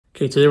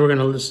Okay, today we're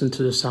gonna listen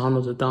to the sound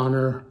of the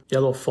Donner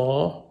Yellow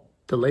Fall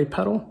delay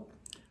pedal.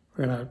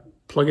 We're gonna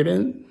plug it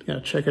in,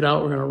 check it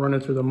out. We're gonna run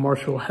it through the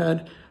Marshall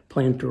head,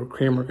 playing through a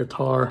Kramer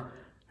guitar,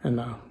 and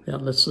yeah,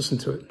 let's listen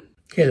to it.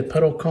 Okay, the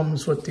pedal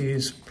comes with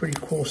these pretty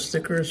cool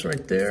stickers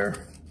right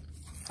there.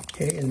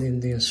 Okay, and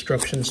then the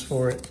instructions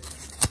for it.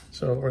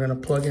 So we're gonna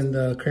plug in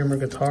the Kramer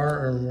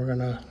guitar and we're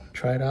gonna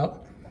try it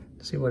out,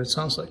 see what it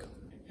sounds like.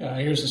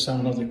 Here's the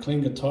sound of the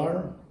clean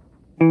guitar.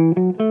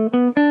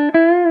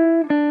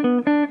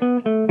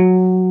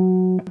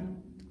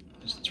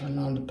 Just turn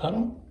on the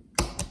pedal.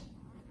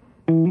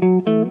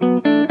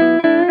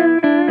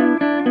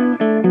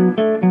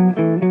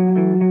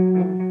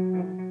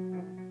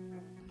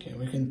 Okay,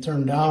 we can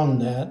turn down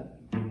that.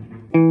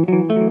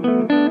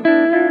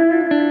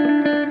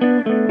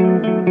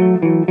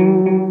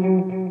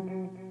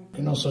 We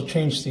can also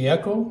change the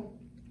echo.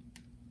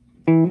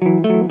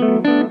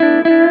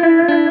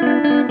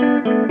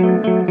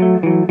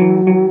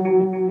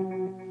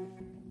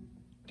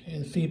 Okay,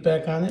 the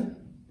feedback on it.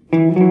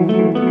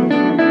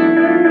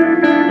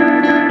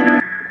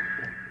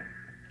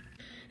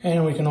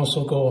 And we can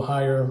also go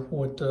higher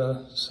with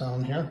the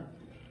sound here.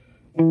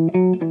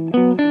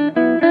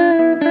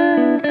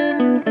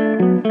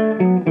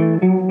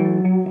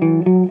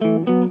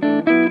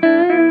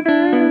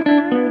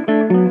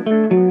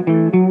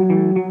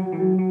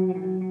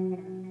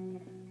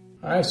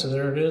 All right, so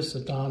there it is, the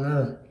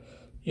Donner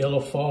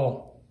Yellow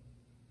Fall.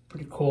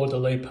 Pretty cool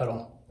delay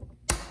pedal.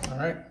 All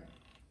right.